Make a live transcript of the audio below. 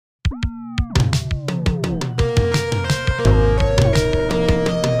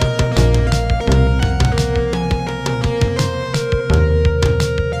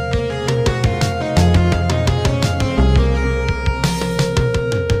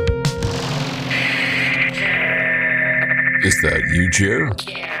Is that you, Jer?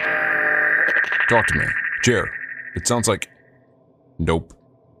 Talk to me. Jer, it sounds like... Nope.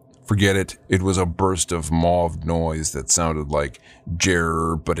 Forget it. It was a burst of mauve noise that sounded like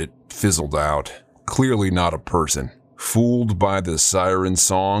Jer, but it fizzled out. Clearly not a person. Fooled by the siren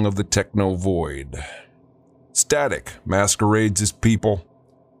song of the techno void. Static masquerades as people.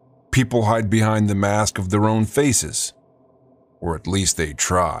 People hide behind the mask of their own faces. Or at least they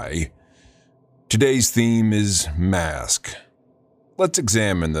try. Today's theme is mask. Let's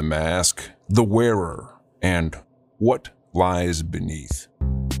examine the mask, the wearer, and what lies beneath.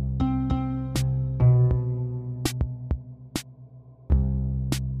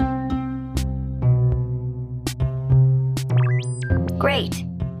 Great,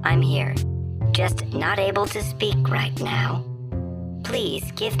 I'm here. Just not able to speak right now. Please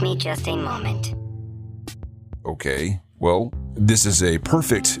give me just a moment. Okay, well, this is a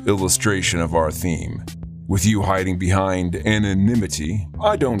perfect illustration of our theme. With you hiding behind anonymity,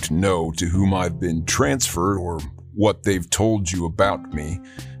 I don't know to whom I've been transferred or what they've told you about me.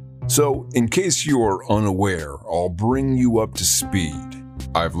 So, in case you're unaware, I'll bring you up to speed.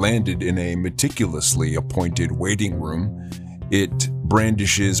 I've landed in a meticulously appointed waiting room. It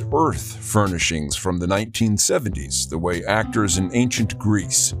brandishes earth furnishings from the 1970s, the way actors in ancient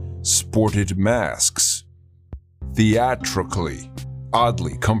Greece sported masks. Theatrically,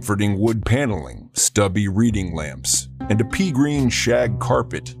 oddly comforting wood paneling, stubby reading lamps, and a pea-green shag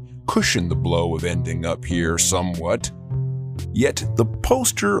carpet cushion the blow of ending up here somewhat. Yet the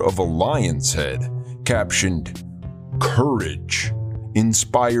poster of a lion's head, captioned, "Courage,"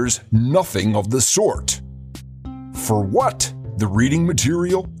 inspires nothing of the sort. For what? The reading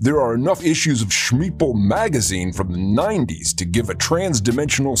material? There are enough issues of Schmeeple magazine from the 90s to give a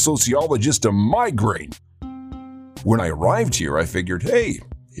trans-dimensional sociologist a migraine. When I arrived here, I figured, hey,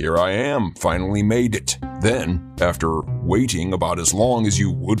 here I am, finally made it. Then, after waiting about as long as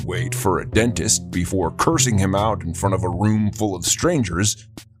you would wait for a dentist before cursing him out in front of a room full of strangers,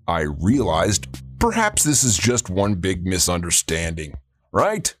 I realized perhaps this is just one big misunderstanding,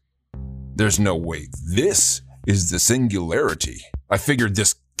 right? There's no way this is the singularity. I figured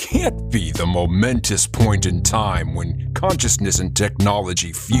this can't be the momentous point in time when consciousness and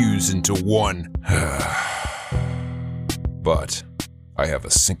technology fuse into one. But I have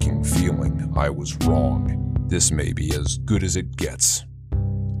a sinking feeling I was wrong. This may be as good as it gets.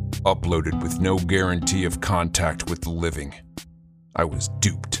 Uploaded with no guarantee of contact with the living. I was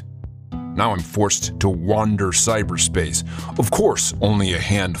duped. Now I'm forced to wander cyberspace. Of course, only a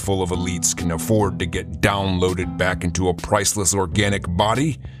handful of elites can afford to get downloaded back into a priceless organic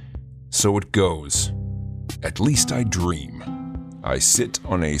body. So it goes. At least I dream. I sit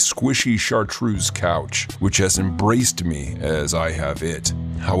on a squishy chartreuse couch, which has embraced me as I have it.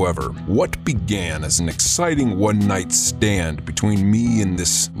 However, what began as an exciting one-night stand between me and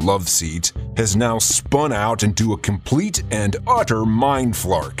this love seat has now spun out into a complete and utter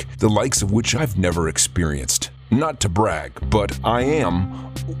mindflark, the likes of which I've never experienced. Not to brag, but I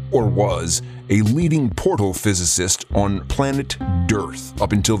am, or was, a leading portal physicist on planet Dearth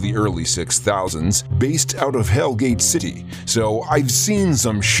up until the early 6000s, based out of Hellgate City, so I've seen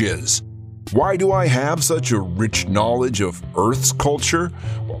some shiz. Why do I have such a rich knowledge of Earth's culture?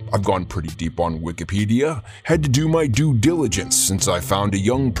 Well, I've gone pretty deep on Wikipedia, had to do my due diligence since I found a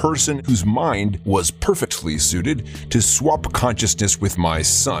young person whose mind was perfectly suited to swap consciousness with my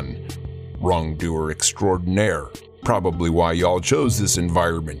son. Wrongdoer extraordinaire. Probably why y'all chose this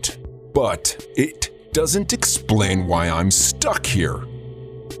environment. But it doesn't explain why I'm stuck here.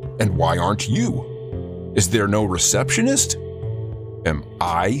 And why aren't you? Is there no receptionist? Am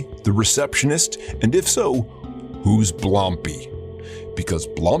I the receptionist? And if so, who's Blompy? Because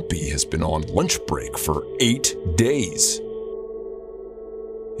Blompy has been on lunch break for 8 days.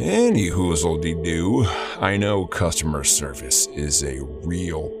 Any hoozle-de-doo, I know customer service is a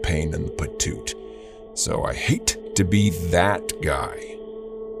real pain in the patoot, so I hate to be that guy.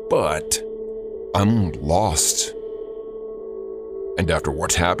 But I'm lost. And after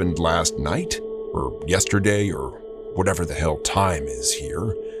what happened last night, or yesterday, or whatever the hell time is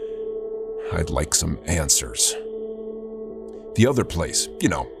here, I'd like some answers. The other place,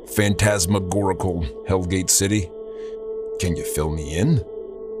 phantasmagorical Hellgate City, can you fill me in?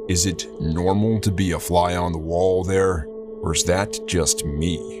 Is it normal to be a fly on the wall there, or is that just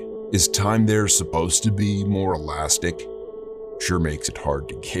me? Is time there supposed to be more elastic? Sure makes it hard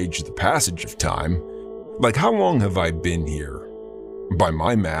to gauge the passage of time. Like, how long have I been here? By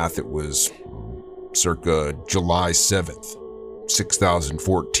my math, it was circa July 7th,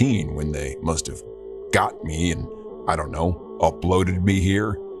 6014, when they must have got me and, uploaded me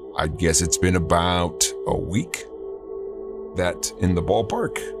here. I guess it's been about a week. That in the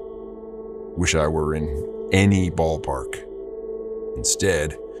ballpark? Wish I were in any ballpark.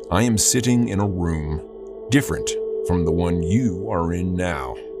 Instead, I am sitting in a room different from the one you are in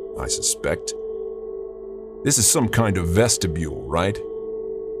now, I suspect. This is some kind of vestibule, right?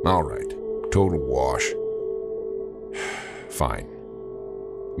 All right, total wash. Fine.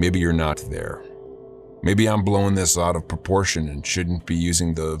 Maybe you're not there. Maybe I'm blowing this out of proportion and shouldn't be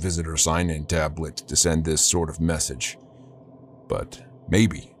using the visitor sign-in tablet to send this sort of message. But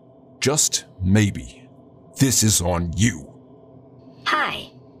maybe, just maybe, this is on you. Hi.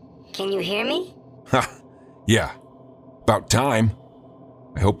 Can you hear me? Ha! Yeah. About time.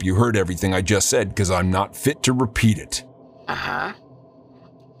 I hope you heard everything I just said, because I'm not fit to repeat it. Uh-huh.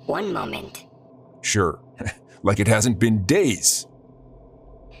 One moment. Sure. Like it hasn't been days.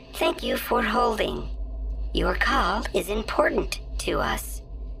 Thank you for holding. Your call is important to us.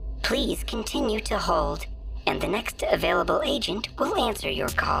 Please continue to hold, and the next available agent will answer your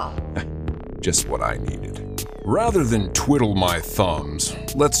call. Just what I needed. Rather than twiddle my thumbs,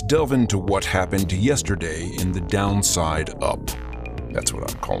 let's delve into what happened yesterday in the Downside Up. That's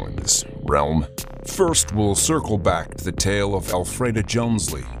what I'm calling this realm. First, we'll circle back to the tale of Elfreda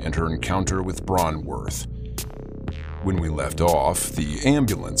Jonesley and her encounter with Bronworth. When we left off, the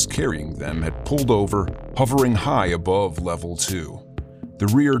ambulance carrying them had pulled over, hovering high above level 2. The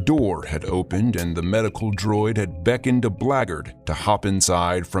rear door had opened and the medical droid had beckoned a blackguard to hop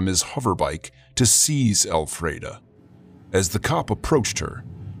inside from his hoverbike to seize Elfreda. As the cop approached her,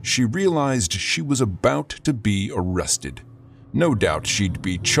 she realized she was about to be arrested. No doubt she'd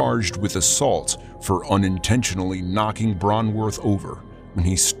be charged with assault for unintentionally knocking Bronworth over when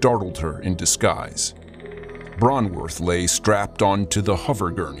he startled her in disguise. Bronworth lay strapped onto the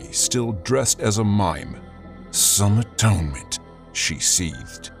hover gurney, still dressed as a mime. Some atonement, she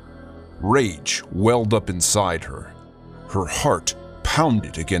seethed. Rage welled up inside her. Her heart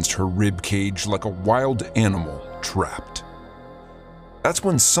pounded against her rib cage like a wild animal trapped. That's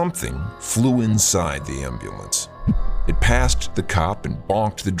when something flew inside the ambulance. It passed the cop and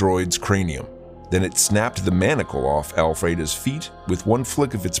bonked the droid's cranium. Then it snapped the manacle off Elfreda's feet with one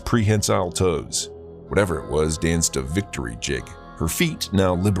flick of its prehensile toes. Whatever it was danced a victory jig. Her feet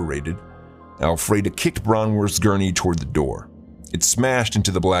now liberated, Elfreda kicked Bronworth's gurney toward the door. It smashed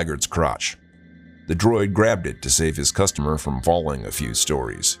into the blackguard's crotch. The droid grabbed it to save his customer from falling a few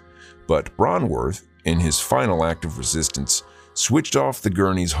stories. But Bronworth, in his final act of resistance, switched off the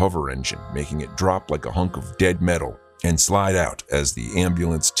gurney's hover engine, making it drop like a hunk of dead metal and slide out as the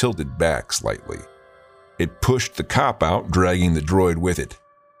ambulance tilted back slightly. It pushed the cop out, dragging the droid with it.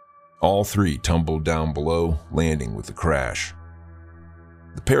 All three tumbled down below, landing with a crash.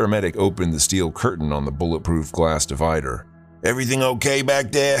 The paramedic opened the steel curtain on the bulletproof glass divider. "Everything okay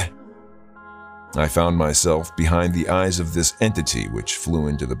back there?" I found myself behind the eyes of this entity which flew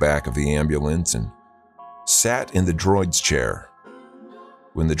into the back of the ambulance and sat in the droid's chair.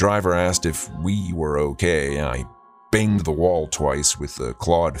 When the driver asked if we were okay, I banged the wall twice with a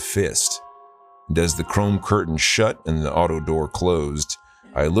clawed fist. And as the chrome curtain shut and the auto door closed,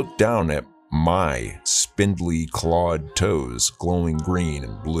 I looked down at my spindly clawed toes, glowing green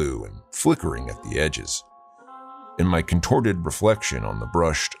and blue and flickering at the edges. In my contorted reflection on the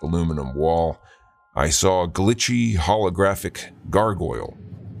brushed aluminum wall, I saw a glitchy holographic gargoyle,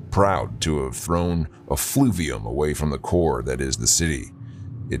 proud to have thrown effluvium away from the core that is the city,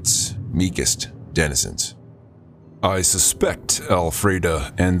 its meekest denizens. I suspect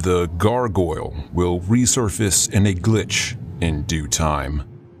Elfreda and the gargoyle will resurface in a glitch in due time.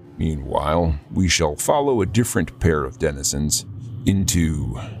 Meanwhile, we shall follow a different pair of denizens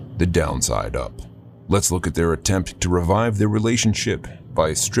into the Downside Up. Let's look at their attempt to revive their relationship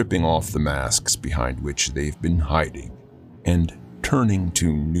by stripping off the masks behind which they've been hiding and turning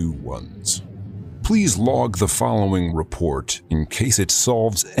to new ones. Please log the following report in case it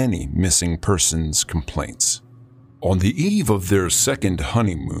solves any missing persons complaints. On the eve of their second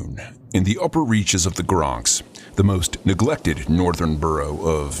honeymoon, in the upper reaches of the Gronks, the most neglected northern borough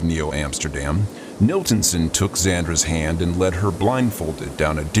of Neo-Amsterdam, Niltonson took Xandra's hand and led her blindfolded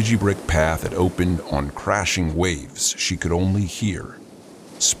down a digibrick path that opened on crashing waves she could only hear.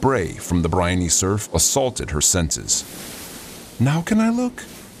 Spray from the briny surf assaulted her senses. "Now can I look?"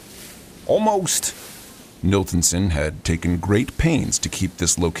 "Almost." Niltonson had taken great pains to keep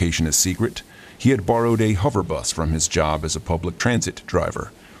this location a secret. He had borrowed a hoverbus from his job as a public transit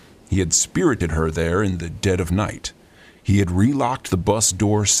driver. He had spirited her there in the dead of night. He had relocked the bus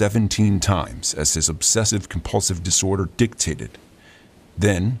door 17 times, as his obsessive-compulsive disorder dictated.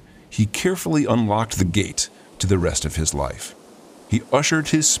 Then, he carefully unlocked the gate to the rest of his life. He ushered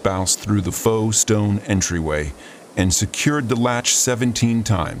his spouse through the faux stone entryway and secured the latch 17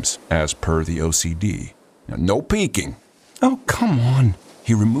 times, as per the OCD. Now, no peeking. Oh, come on.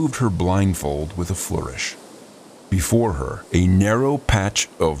 He removed her blindfold with a flourish. Before her, a narrow patch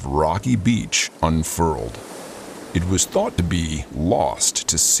of rocky beach unfurled. It was thought to be lost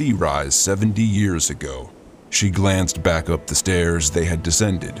to sea rise 70 years ago. She glanced back up the stairs they had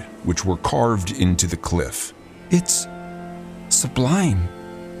descended, which were carved into the cliff. It's sublime.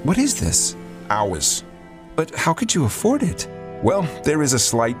 What is this? Ours. But how could you afford it? Well, there is a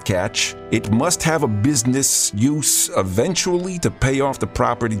slight catch. It must have a business use eventually to pay off the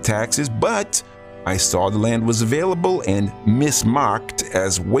property taxes, but I saw the land was available and mismarked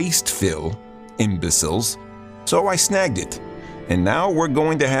as waste fill, imbeciles, so I snagged it. And now we're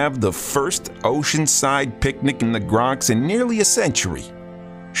going to have the first oceanside picnic in the Gronks in nearly a century.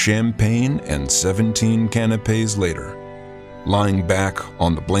 Champagne and 17 canapes later. Lying back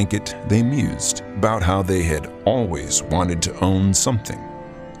on the blanket, they mused about how they had always wanted to own something,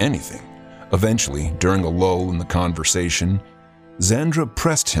 anything. Eventually, during a lull in the conversation, Zandra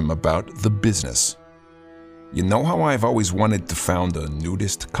pressed him about the business. You know how I've always wanted to found a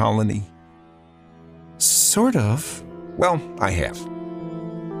nudist colony? Sort of. Well, I have.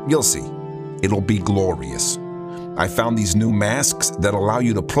 You'll see. It'll be glorious. I found these new masks that allow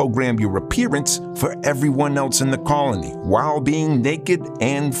you to program your appearance for everyone else in the colony while being naked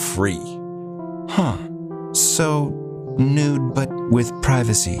and free. Huh. So, nude but with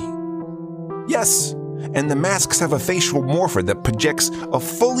privacy. Yes, and the masks have a facial morpher that projects a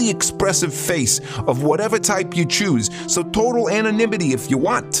fully expressive face of whatever type you choose, so total anonymity if you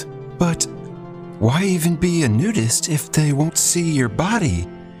want. But why even be a nudist if they won't see your body?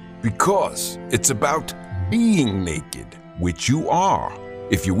 Because it's about being naked, which you are.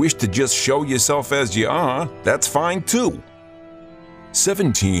 If you wish to just show yourself as you are, that's fine too.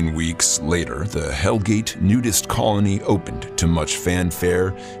 17 weeks later, the Hellgate nudist colony opened to much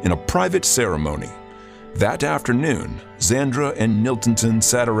fanfare in a private ceremony. That afternoon, Zandra and Niltonton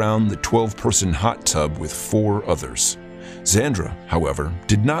sat around the 12-person hot tub with 4 others. Zandra, however,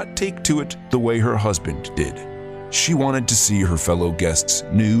 did not take to it the way her husband did. She wanted to see her fellow guests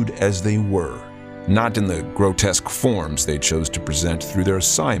nude as they were, not in the grotesque forms they chose to present through their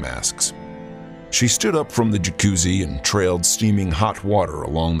psi masks. She stood up from the jacuzzi and trailed steaming hot water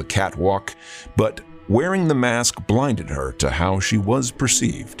along the catwalk, but wearing the mask blinded her to how she was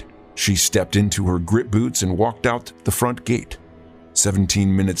perceived. She stepped into her grip boots and walked out the front gate.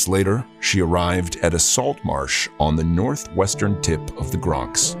 17 minutes later, she arrived at a salt marsh on the northwestern tip of the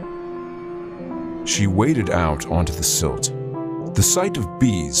Gronks. She waded out onto the silt. The sight of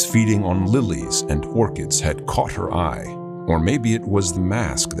bees feeding on lilies and orchids had caught her eye, or maybe it was the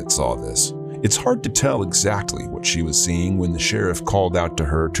mask that saw this. It's hard to tell exactly what she was seeing when the sheriff called out to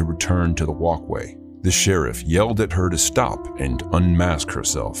her to return to the walkway. The sheriff yelled at her to stop and unmask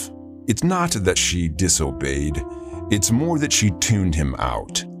herself. It's not that she disobeyed, it's more that she tuned him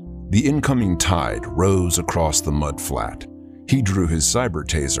out. The incoming tide rose across the mud flat. He drew his cyber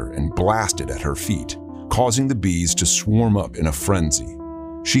taser and blasted at her feet, causing the bees to swarm up in a frenzy.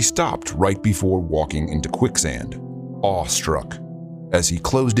 She stopped right before walking into quicksand, awestruck. As he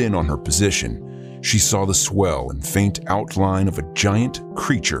closed in on her position, she saw the swell and faint outline of a giant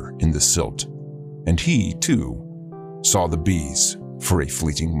creature in the silt. And he, too, saw the bees for a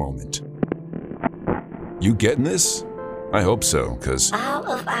fleeting moment. You getting this? I hope so, 'cause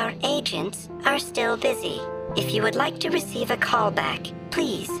All of our agents are still busy. If you would like to receive a call back,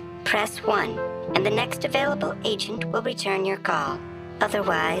 please press 1, and the next available agent will return your call.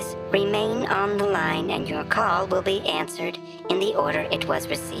 Otherwise, remain on the line and your call will be answered in the order it was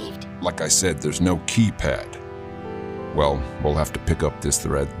received. like I said, there's no keypad. Well, we'll have to pick up this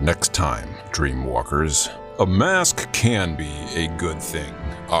thread next time, Dreamwalkers. A mask can be a good thing,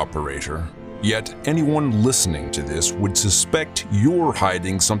 operator. Yet anyone listening to this would suspect you're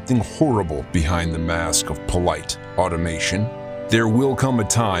hiding something horrible behind the mask of polite automation. There will come a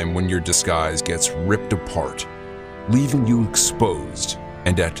time when your disguise gets ripped apart, leaving you exposed,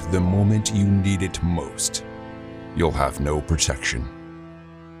 and at the moment you need it most, you'll have no protection.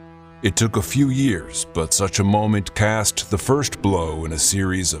 It took a few years, but such a moment cast the first blow in a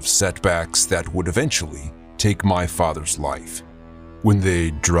series of setbacks that would eventually take my father's life. When they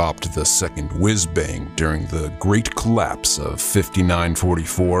dropped the second whiz-bang during the great collapse of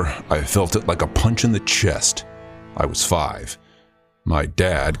 5944, I felt it like a punch in the chest. I was 5. My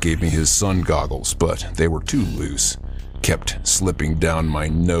dad gave me his sun goggles, but they were too loose, kept slipping down my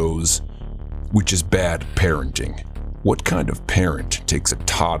nose, which is bad parenting. What kind of parent takes a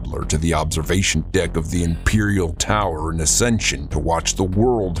toddler to the observation deck of the Imperial Tower in Ascension to watch the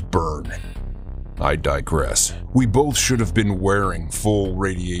world burn? I digress. We both should have been wearing full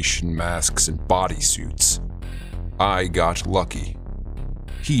radiation masks and bodysuits. I got lucky.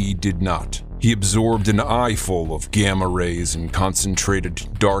 He did not. He absorbed an eyeful of gamma rays and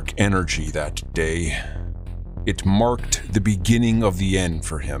concentrated dark energy that day. It marked the beginning of the end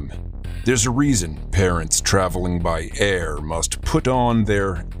for him. There's a reason parents traveling by air must put on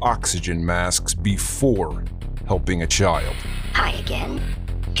their oxygen masks before helping a child. Hi again.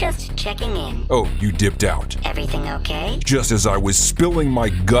 Just checking in. Oh, you dipped out. Everything okay? Just as I was spilling my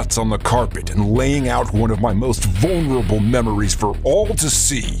guts on the carpet and laying out one of my most vulnerable memories for all to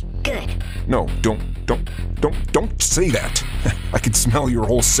see. Good. No, don't say that. I could smell your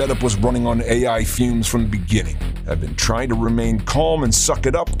whole setup was running on AI fumes from the beginning. I've been trying to remain calm and suck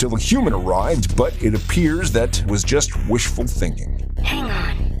it up till a human arrived, but it appears that was just wishful thinking. Hang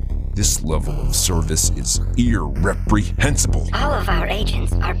on. This level of service is irreprehensible. All of our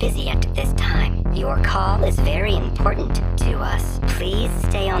agents are busy at this time. Your call is very important to us. Please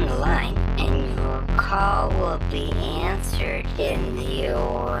stay on the line, and your call will be answered in the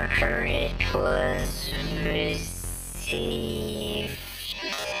order it was received.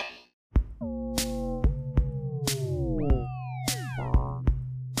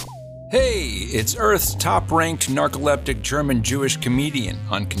 Hey, it's Earth's top-ranked narcoleptic German-Jewish comedian,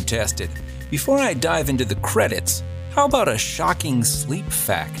 Uncontested. Before I dive into the credits, how about a shocking sleep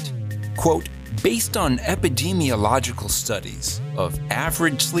fact? Quote, based on epidemiological studies of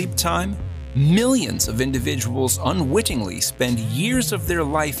average sleep time, millions of individuals unwittingly spend years of their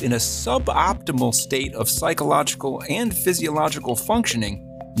life in a suboptimal state of psychological and physiological functioning,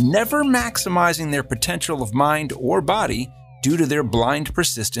 never maximizing their potential of mind or body due to their blind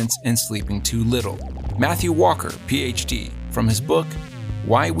persistence in sleeping too little. Matthew Walker, PhD, from his book,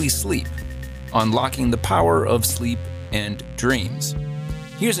 Why We Sleep, Unlocking the Power of Sleep and Dreams.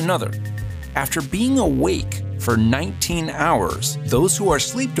 Here's another. After being awake for 19 hours, those who are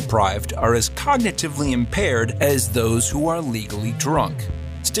sleep deprived are as cognitively impaired as those who are legally drunk.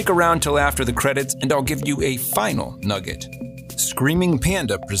 Stick around till after the credits and I'll give you a final nugget. Screaming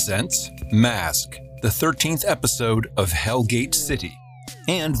Panda presents Mask, the 13th episode of Hellgate City,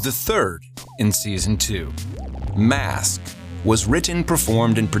 and the third in Season 2. Mask was written,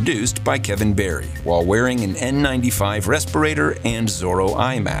 performed, and produced by Kevin Barry while wearing an N95 respirator and Zorro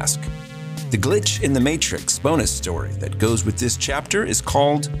eye mask. The Glitch in the Matrix bonus story that goes with this chapter is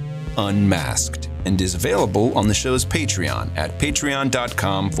called Unmasked and is available on the show's Patreon at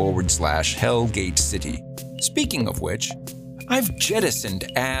patreon.com/Hellgate City. Speaking of which, I've jettisoned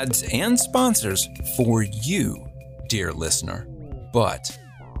ads and sponsors for you, dear listener. But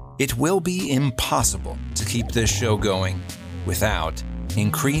it will be impossible to keep this show going without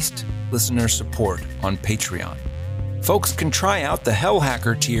increased listener support on Patreon. Folks can try out the Hell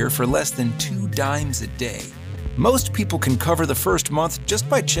Hacker tier for less than 2 dimes a day. Most people can cover the first month just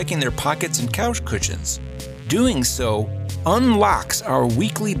by checking their pockets and couch cushions. Doing so unlocks our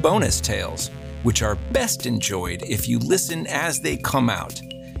weekly bonus tales, which are best enjoyed if you listen as they come out.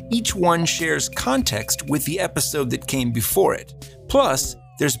 Each one shares context with the episode that came before it. Plus,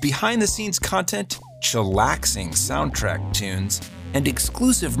 there's behind-the-scenes content, chillaxing soundtrack tunes, and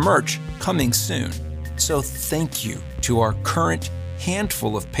exclusive merch coming soon. So thank you to our current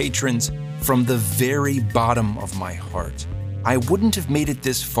handful of patrons from the very bottom of my heart. I wouldn't have made it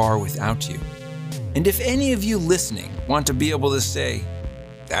this far without you. And if any of you listening want to be able to say,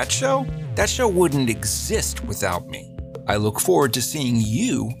 that show wouldn't exist without me, I look forward to seeing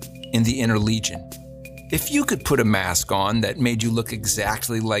you in the Inner Legion. If you could put a mask on that made you look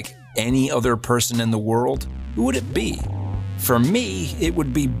exactly like any other person in the world, who would it be? For me, it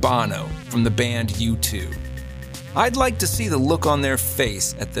would be Bono from the band U2. I'd like to see the look on their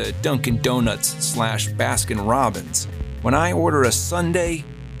face at the Dunkin' Donuts / Baskin Robbins when I order a Sunday,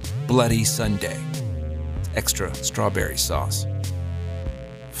 Bloody Sunday. Extra strawberry sauce.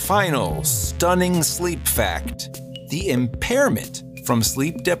 Final stunning sleep fact. The impairment from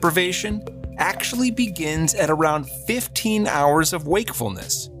sleep deprivation actually begins at around 15 hours of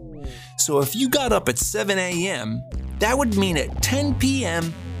wakefulness. So if you got up at 7 a.m., that would mean at 10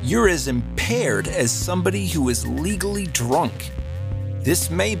 p.m., you're as impaired as somebody who is legally drunk.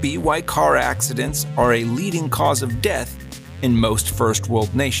 This may be why car accidents are a leading cause of death in most first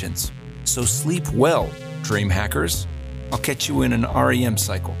world nations. So sleep well, dream hackers. I'll catch you in an REM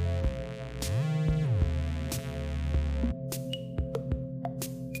cycle.